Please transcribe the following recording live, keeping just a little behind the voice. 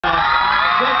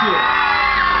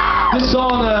This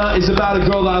song is about a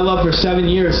girl that I loved for 7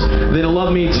 years that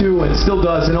loved me too and still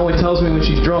does and only tells me when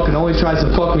she's drunk and only tries to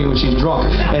fuck me when she's drunk.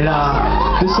 And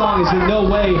this song is in no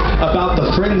way about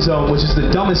the friend zone, which is the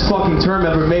dumbest fucking term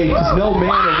ever made, because no man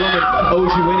or woman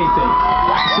owes you anything.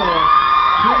 So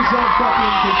please don't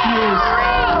fucking confuse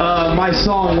my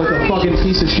song with a fucking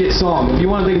piece of shit song. If you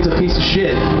want to think it's a piece of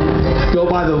shit, go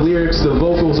by the lyrics, the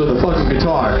vocals, or the fucking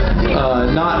guitar.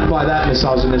 Not by that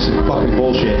misogynistic fucking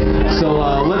bullshit. So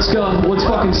let's go, let's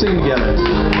fucking sing together.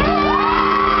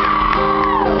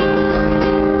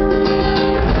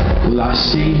 Well, I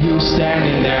see you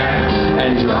standing there,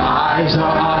 and your eyes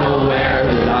are unaware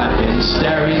that I've been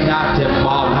staring at them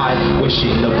all night,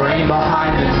 wishing the brain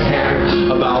behind them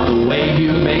cared about the way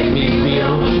you make me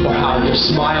feel, or how your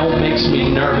smile makes me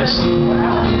nervous.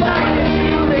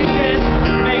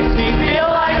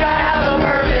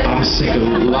 I'm sick of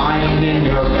lying in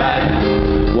your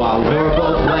bed while we're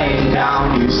both laying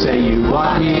down. You say you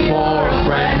want me for a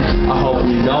friend. I hope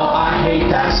you know I hate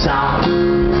that sound,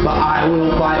 but I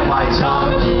will bite my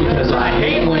tongue because I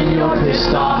hate when you're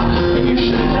pissed off. And you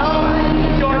should know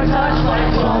your touch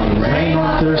like falling rain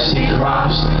on thirsty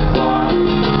crops.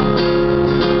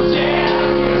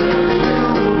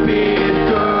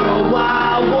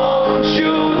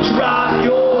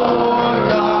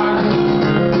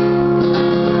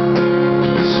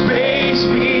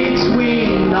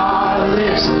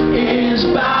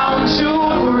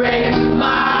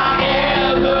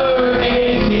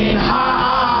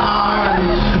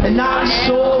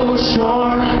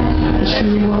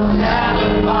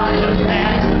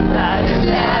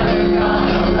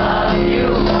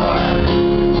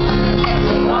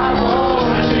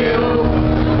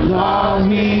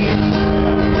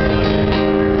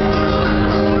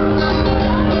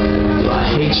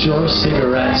 Your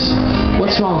cigarettes.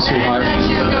 What's wrong, sweetheart?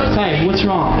 Hey, what's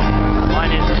wrong?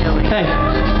 Mine is killing. Hey.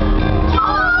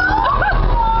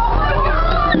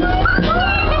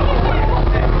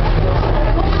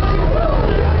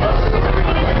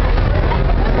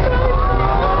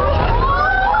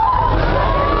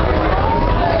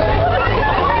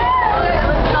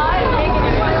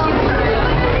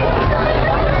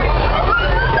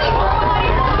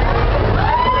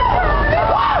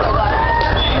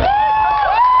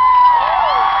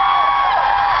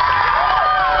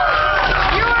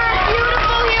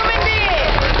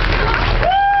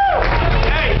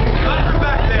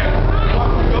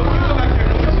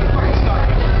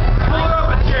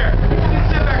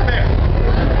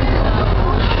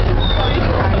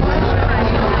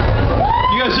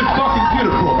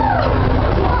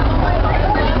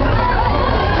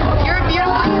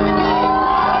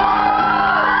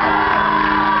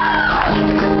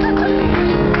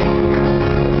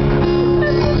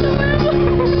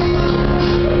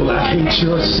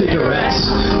 Your cigarettes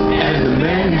and the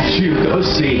men you go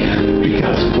see,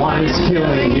 because one is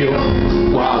killing you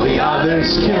while the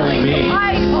other's killing me.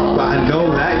 But I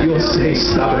know that you'll stay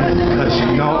stubborn, because you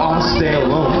know I'll stay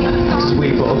alone, because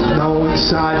we both know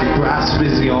inside the grasp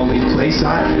is the only place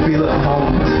I feel at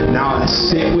home. Now I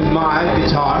sit with my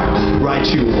guitar, write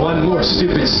you one more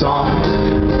stupid song.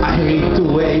 I hate the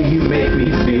way you make me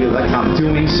feel like I'm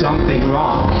doing something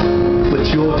wrong, but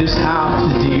you'll just have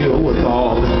to deal with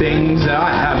all the things that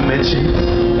I have mentioned,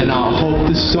 and I hope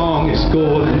the song is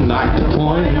golden like the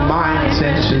point of my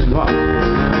intentions.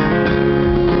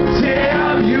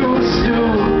 Damn you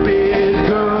stupid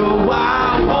girl,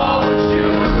 why won't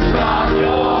you drop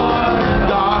your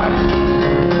guard?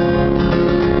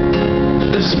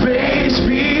 The space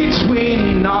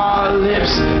between our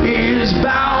lips is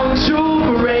bound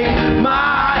to break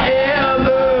my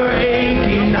ever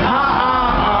aching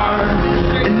heart,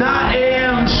 and I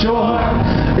am sure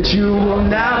that you will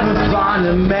never find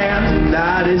a man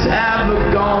that is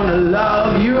ever gonna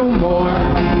love you more.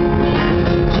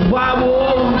 So why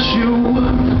won't you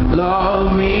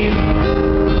love me?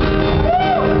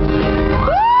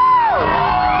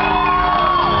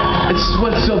 It's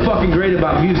what's so fucking great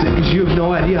about music, because you have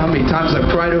no idea how many times I've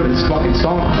cried over this fucking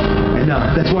song, and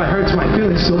that's why it hurts my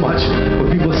feelings so much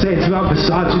when people say it's about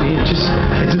misogyny.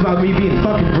 It's about me being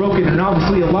fucking broken, and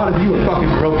obviously a lot of you are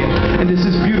fucking broken, and this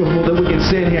is beautiful that we can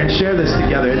stand here and share this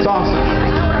together. It's awesome.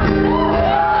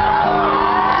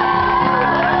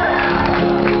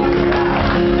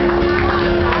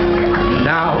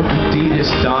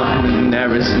 Done, and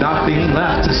there is nothing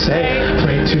left to say.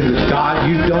 Pray to the God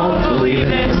you don't believe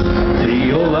in, that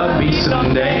you'll love me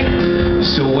someday.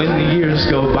 So when the years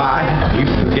go by, you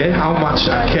forget how much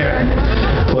I care.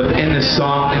 Put in the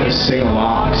song and you sing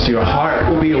along, so your heart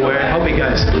will be aware. Help me,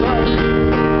 guys.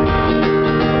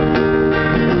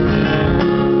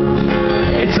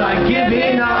 It's like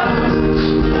giving up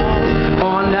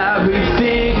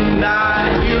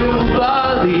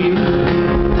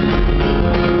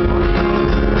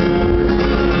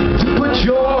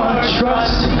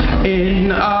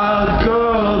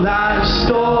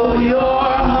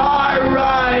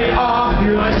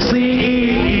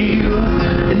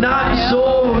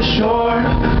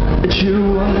But you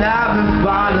will never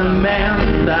find a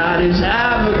man that is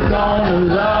ever gonna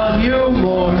love you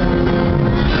more.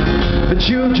 But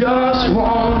you just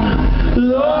won't.